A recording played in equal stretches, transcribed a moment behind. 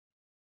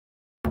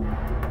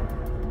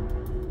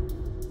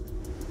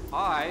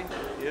I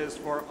is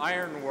for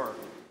ironwork.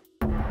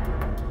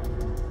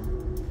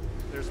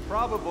 There's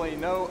probably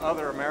no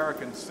other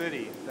American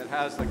city that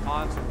has the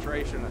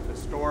concentration of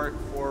historic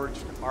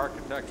forged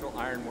architectural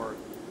ironwork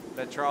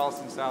that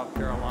Charleston, South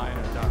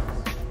Carolina does.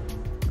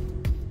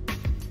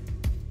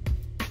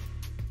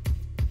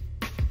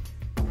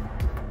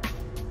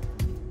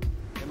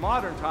 In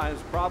modern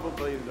times,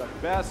 probably the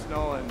best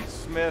known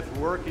smith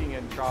working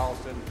in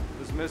Charleston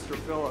was Mr.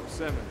 Philip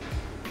Simmons.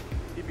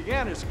 He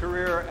began his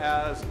career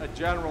as a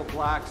general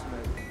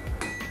blacksmith.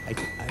 I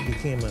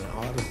became an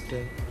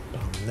artisan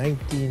in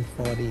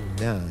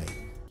 1949.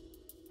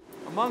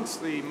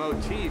 Amongst the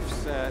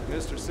motifs that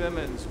Mr.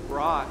 Simmons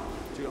brought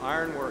to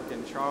ironwork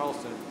in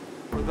Charleston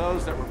were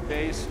those that were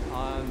based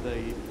on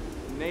the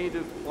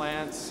native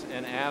plants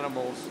and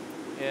animals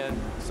in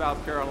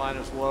South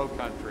Carolina's low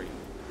country.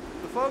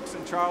 The folks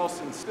in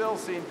Charleston still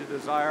seem to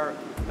desire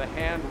the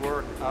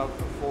handwork of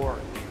the forge.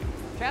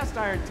 Cast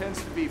iron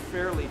tends to be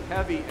fairly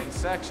heavy in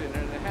section,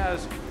 and it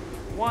has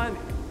one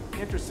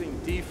interesting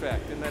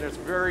defect in that it's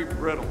very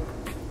brittle,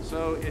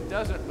 so it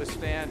doesn't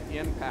withstand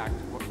impact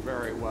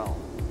very well.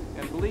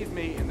 And believe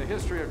me, in the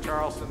history of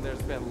Charleston,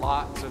 there's been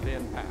lots of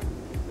impact.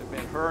 There have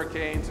been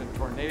hurricanes and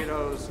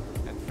tornadoes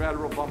and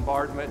federal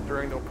bombardment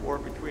during the war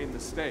between the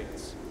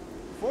states.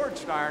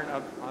 Forged iron,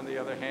 on the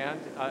other hand,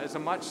 is a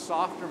much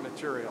softer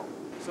material.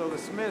 So the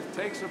smith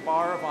takes a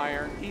bar of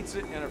iron, heats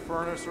it in a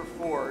furnace or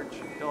forge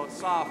until it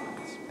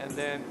softens, and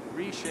then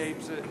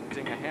reshapes it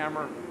using a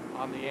hammer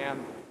on the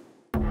anvil.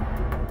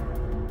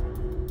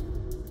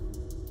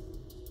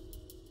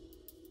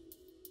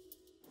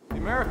 The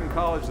American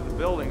College of the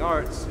Building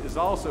Arts is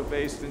also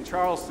based in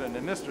Charleston,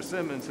 and Mr.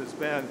 Simmons has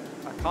been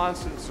a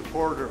constant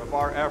supporter of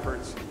our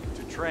efforts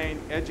to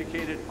train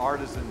educated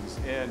artisans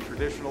in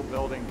traditional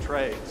building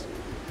trades.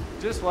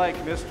 Just like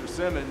Mr.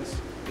 Simmons,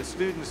 the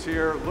students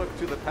here look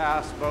to the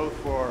past both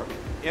for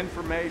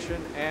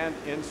information and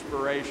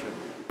inspiration.